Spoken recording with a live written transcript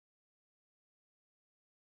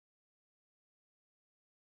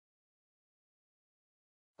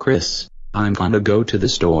Chris, I'm gonna go to the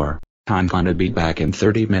store. I'm gonna be back in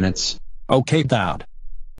 30 minutes. Okay, Dad.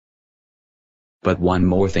 But one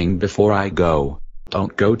more thing before I go.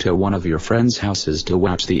 Don't go to one of your friends' houses to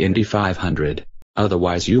watch the Indy 500.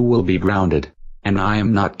 Otherwise you will be grounded. And I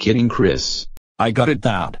am not kidding, Chris. I got it,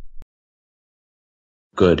 Dad.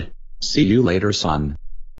 Good. See you later, son.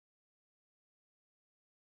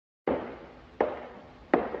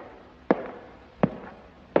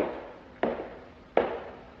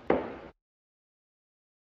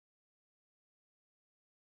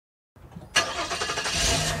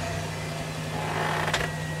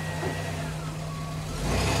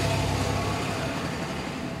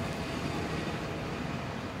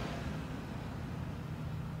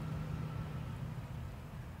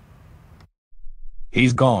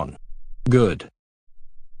 He's gone. Good.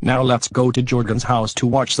 Now let's go to Jorgen's house to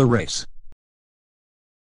watch the race.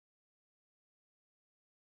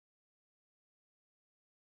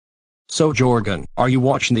 So Jorgen, are you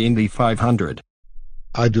watching the Indy 500?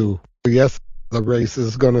 I do. Yes, the race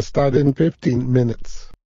is gonna start in 15 minutes.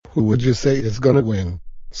 Who would you say is gonna win?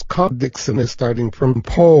 Scott Dixon is starting from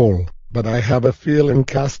pole, but I have a feeling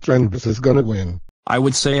Castrenbus is gonna win. I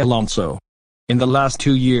would say Alonso. In the last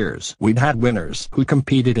 2 years, we'd had winners who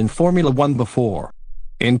competed in Formula One before.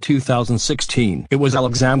 In 2016, it was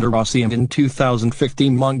Alexander Rossi, and in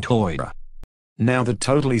 2015, Montoya. Now that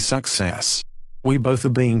totally success. We both are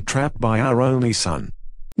being trapped by our only son.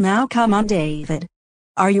 Now come on, David.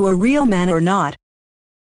 Are you a real man or not?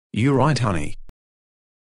 You're right, honey.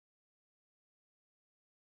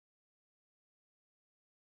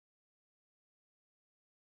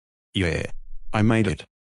 Yeah. I made it.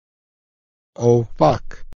 Oh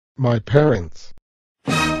fuck. My parents.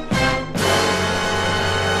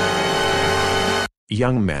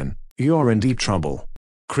 Young man, you're in deep trouble.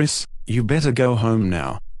 Chris, you better go home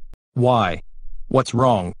now. Why? What's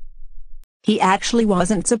wrong? He actually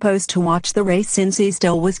wasn't supposed to watch the race since he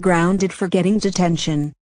still was grounded for getting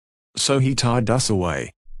detention. So he tied us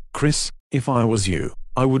away. Chris, if I was you,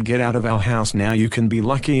 I would get out of our house now. You can be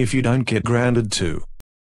lucky if you don't get grounded too.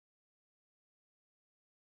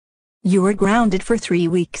 You were grounded for 3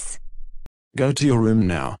 weeks. Go to your room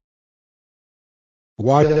now.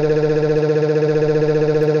 Why?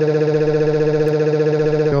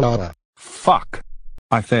 Fuck.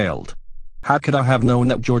 I failed. How could I have known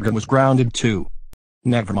that Jorgen was grounded too?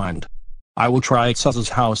 Never mind. I will try at Suss's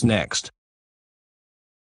house next.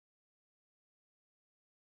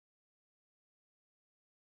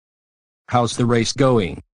 How's the race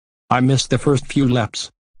going? I missed the first few laps.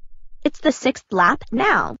 It's the 6th lap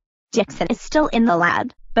now. Dixon is still in the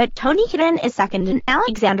lead, but Tony Hidden is second and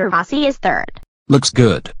Alexander Rossi is third. Looks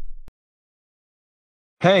good.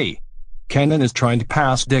 Hey! Kenan is trying to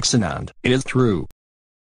pass Dixon, and it is through.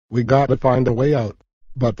 We gotta find a way out,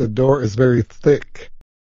 but the door is very thick.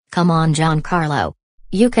 Come on, Giancarlo.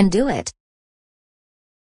 You can do it.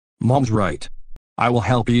 Mom's right. I will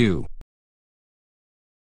help you.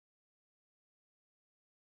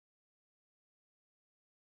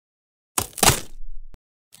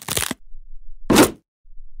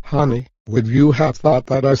 Honey, would you have thought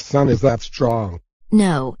that our son is that strong?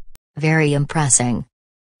 No. Very impressing.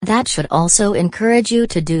 That should also encourage you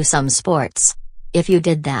to do some sports. If you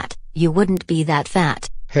did that, you wouldn't be that fat.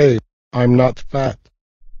 Hey, I'm not fat.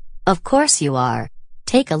 Of course you are.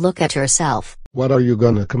 Take a look at yourself. What are you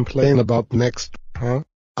gonna complain about next, huh?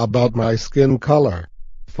 About my skin color?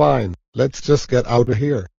 Fine, let's just get out of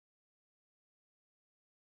here.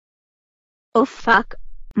 Oh fuck.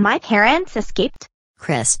 My parents escaped?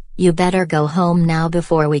 Chris, you better go home now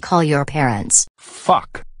before we call your parents.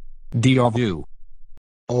 Fuck. DRU.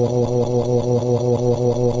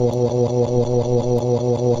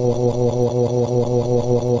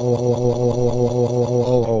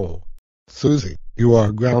 Susie, you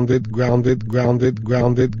are grounded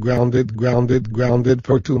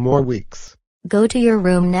for 2 more weeks. Go to your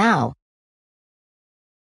room now.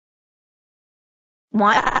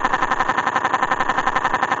 What?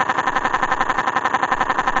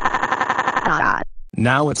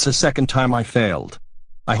 Now it's the second time I failed.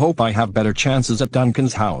 I hope I have better chances at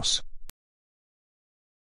Duncan's house.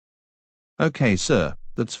 Okay, sir,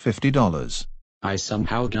 that's $50. I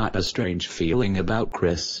somehow got a strange feeling about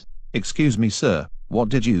Chris. Excuse me, sir, what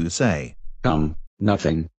did you say?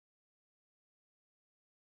 Nothing.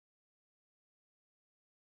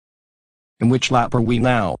 In which lap are we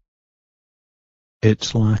now?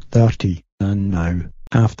 It's lap 30, and now,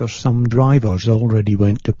 after some drivers already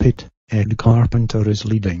went to pit, Ed Carpenter is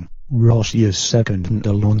leading, Rossi is second and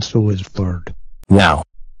Alonso is third. Now.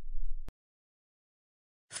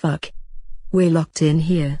 Fuck. We're locked in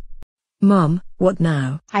here. Mom, What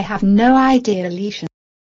now? I have no idea, Alicia.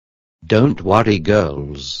 Don't worry,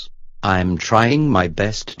 girls. I'm trying my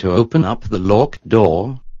best to open up the locked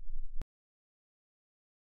door.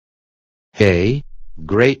 Hey,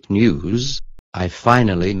 great news. I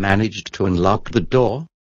finally managed to unlock the door.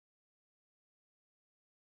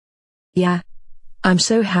 Yeah. I'm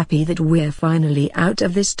so happy that we're finally out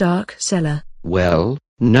of this dark cellar. Well,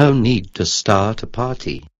 no need to start a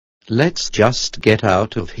party. Let's just get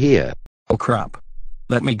out of here. Oh crap.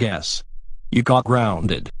 Let me guess. You got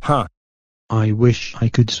grounded, huh? I wish I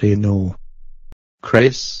could say no.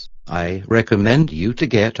 Chris, I recommend you to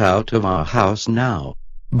get out of our house now.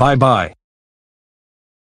 Bye-bye.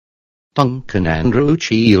 Duncan Andrew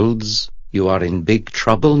Shields, you are in big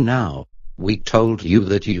trouble now. We told you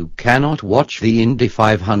that you cannot watch the Indy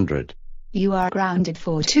 500. You are grounded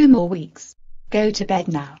for 2 more weeks. Go to bed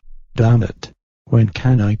now. Damn it. When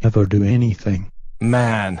can I ever do anything?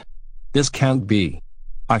 Man. This can't be.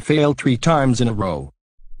 I failed 3 times in a row.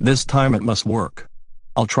 This time it must work.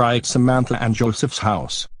 I'll try at Samantha and Joseph's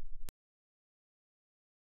house.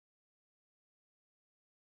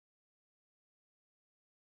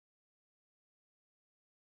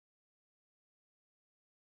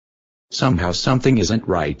 Somehow something isn't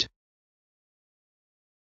right.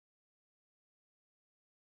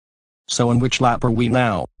 So in which lap are we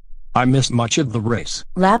now? I missed much of the race.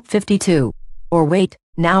 Lap 52. Or wait,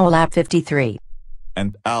 now lap 53.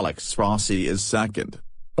 And Alex Rossi is second.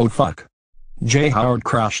 Oh fuck. Jay Howard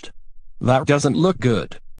crashed. That doesn't look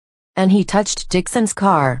good. And he touched Dixon's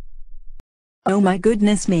car. Oh my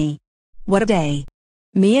goodness me. What a day.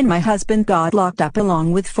 Me and my husband got locked up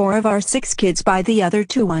along with 4 of our 6 kids by the other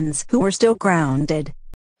 2 ones who were still grounded.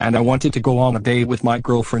 And I wanted to go on a date with my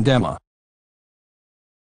girlfriend Emma.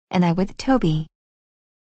 And I with Toby.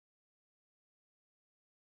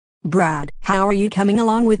 Brad, how are you coming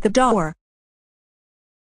along with the door?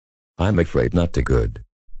 I'm afraid not too good.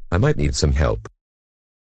 I might need some help.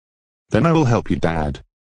 Then I will help you, Dad.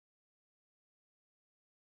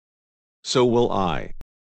 So will I.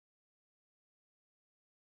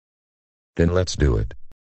 Then let's do it.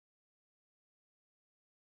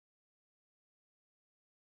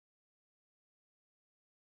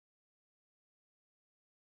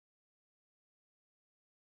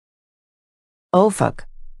 Oh fuck.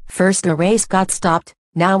 First the race got stopped,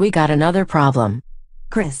 now we got another problem.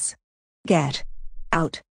 Chris. Get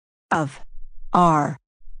out of our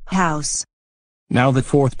house. Now the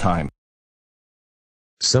 4th time.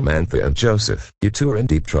 Samantha and Joseph, you two are in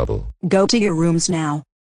deep trouble. Go to your rooms now.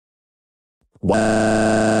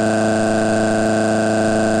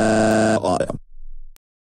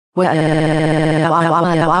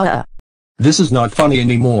 This is not funny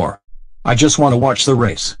anymore. I just want to watch the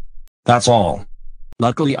race. That's all.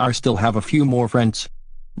 Luckily I still have a few more friends.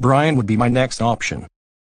 Brian would be my next option.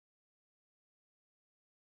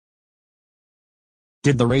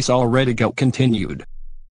 Did the race already get continued?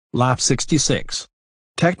 Lap 66.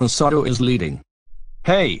 Technosoto is leading.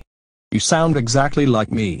 Hey! You sound exactly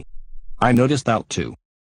like me. I noticed that too.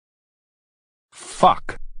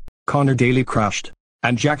 Fuck. Connor Daly crashed,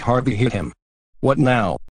 and Jack Harvey hit him. What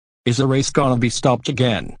now? Is the race gonna be stopped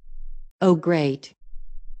again? Oh great.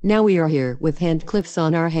 Now we are here with handcuffs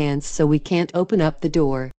on our hands so we can't open up the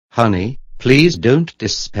door. Honey, please don't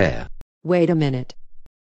despair. Wait a minute.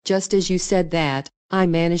 Just as you said that, I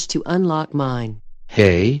managed to unlock mine.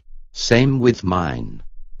 Hey, same with mine.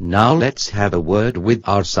 Now let's have a word with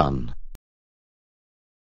our son.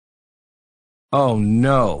 Oh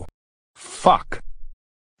no. Fuck.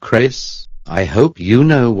 Chris, I hope you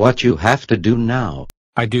know what you have to do now.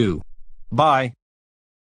 I do. Bye.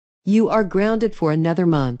 You are grounded for another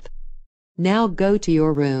month. Now go to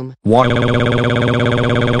your room. What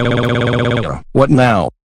now?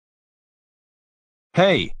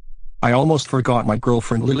 Hey! I almost forgot my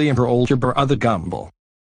girlfriend Lily and her older brother Gumball.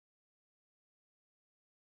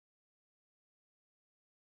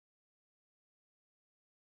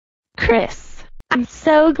 Chris, I'm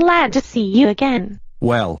so glad to see you again.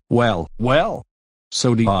 Well.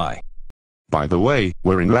 So do I. By the way,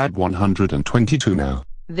 we're in lab 122 now.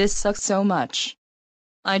 This sucks so much.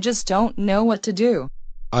 I just don't know what to do.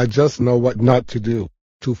 I just know what not to do.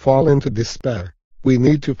 To fall into despair. We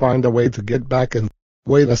need to find a way to get back in.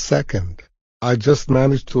 Wait a second. I just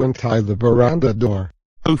managed to untie the veranda door.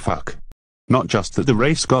 Oh fuck. Not just that the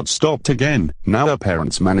race got stopped again, now our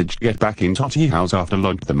parents managed to get back in Totty house after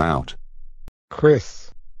locked them out. Chris,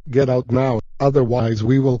 get out now, otherwise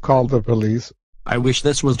we will call the police. I wish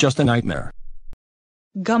this was just a nightmare.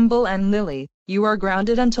 Gumball and Lily, you are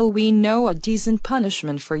grounded until we know a decent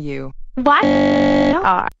punishment for you. What?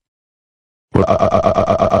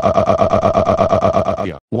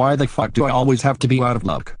 Why the fuck do I always have to be out of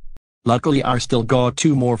luck? Luckily I still got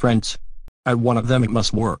 2 more friends. At one of them it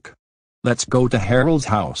must work. Let's go to Harold's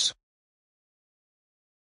house.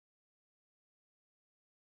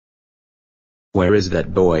 Where is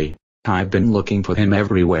that boy? I've been looking for him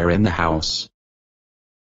everywhere in the house.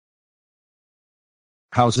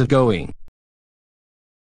 How's it going?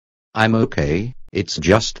 I'm okay, it's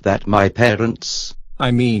just that my parents...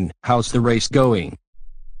 I mean, how's the race going?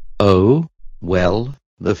 Oh, well,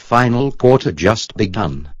 the final quarter just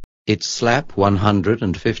begun. It's lap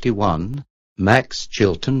 151. Max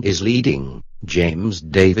Chilton is leading, James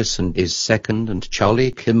Davison is second and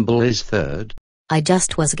Charlie Kimball is third. I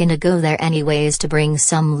just was gonna go there anyways to bring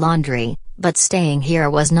some laundry, but staying here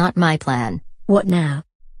was not my plan. What now?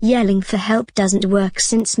 Yelling for help doesn't work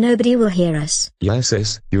since nobody will hear us. Yes,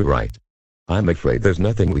 sis, you're right. I'm afraid there's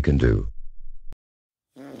nothing we can do.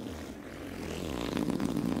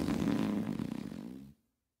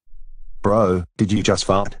 Bro, did you just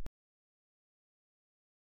fart?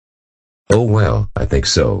 Oh well, I think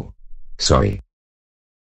so. Sorry.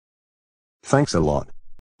 Thanks a lot.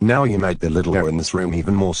 Now you made the little air in this room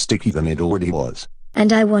even more sticky than it already was.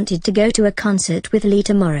 And I wanted to go to a concert with Lee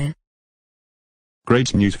tomorrow.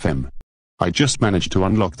 Great news, Fem. I just managed to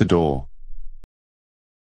unlock the door.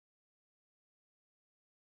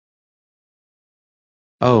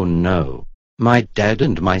 Oh no. My dad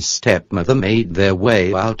and my stepmother made their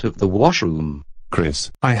way out of the washroom.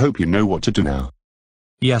 Chris, I hope you know what to do now.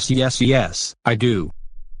 Yes, I do.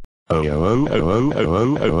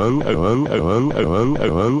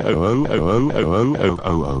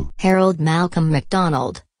 Harold Malcolm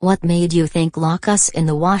McDonald, what made you think lock us in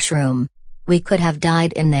the washroom? We could have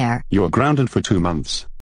died in there. You're grounded for 2 months.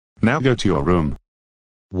 Now go to your room.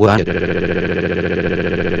 What?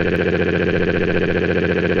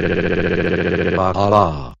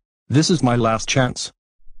 This is my last chance.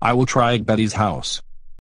 I will try at Betty's house.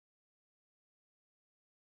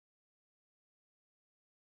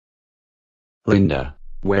 Linda,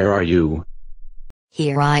 where are you?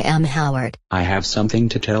 Here I am, Howard. I have something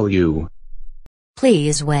to tell you.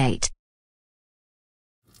 Please wait.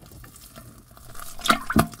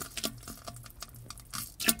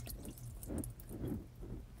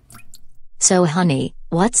 So honey,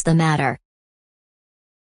 what's the matter?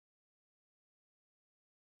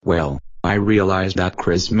 Well, I realized that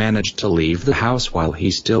Chris managed to leave the house while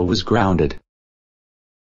he still was grounded.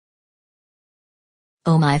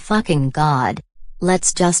 Oh my fucking god.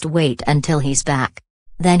 Let's just wait until he's back.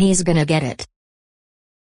 Then he's gonna get it.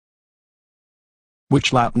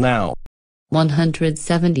 Which lap now?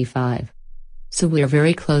 175. So we're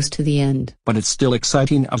very close to the end. But it's still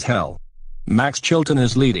exciting as hell. Max Chilton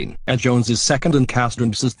is leading, Ed Jones is second and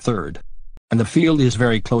Castrans is third. And the field is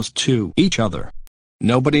very close to each other.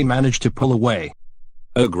 Nobody managed to pull away.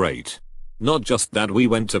 Oh great. Not just that we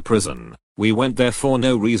went to prison, we went there for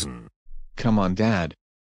no reason. Come on, Dad.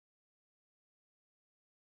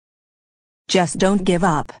 Just don't give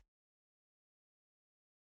up.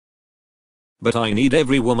 But I need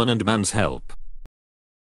every woman and man's help.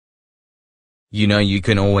 You know you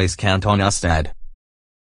can always count on us, Dad.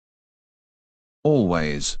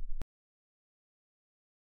 Always.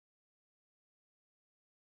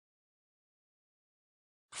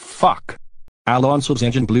 Fuck. Alonso's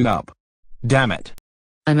engine blew up. Damn it.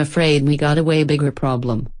 I'm afraid we got a way bigger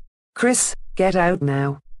problem. Chris, get out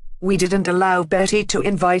now. We didn't allow Betty to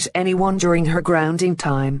invite anyone during her grounding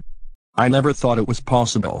time. I never thought it was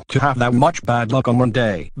possible to have that much bad luck on one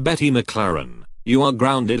day. Betty McLaren, you are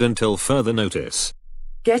grounded until further notice.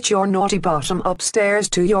 Get your naughty bottom upstairs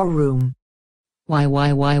to your room. Why?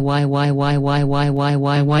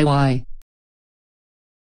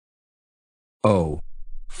 Oh.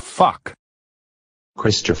 Fuck.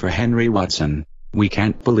 Christopher Henry Watson, we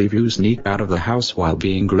can't believe you sneaked out of the house while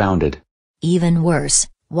being grounded. Even worse,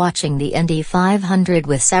 watching the Indy 500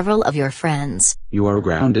 with several of your friends. You are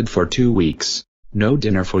grounded for 2 weeks. No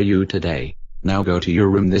dinner for you today. Now go to your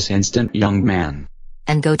room this instant, young man.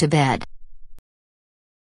 And go to bed.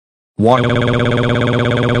 What?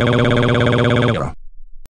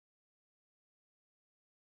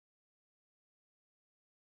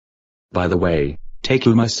 By the way,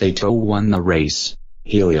 Takuma Sato won the race.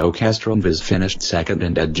 Helio Castroneves finished second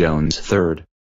and Ed Jones third.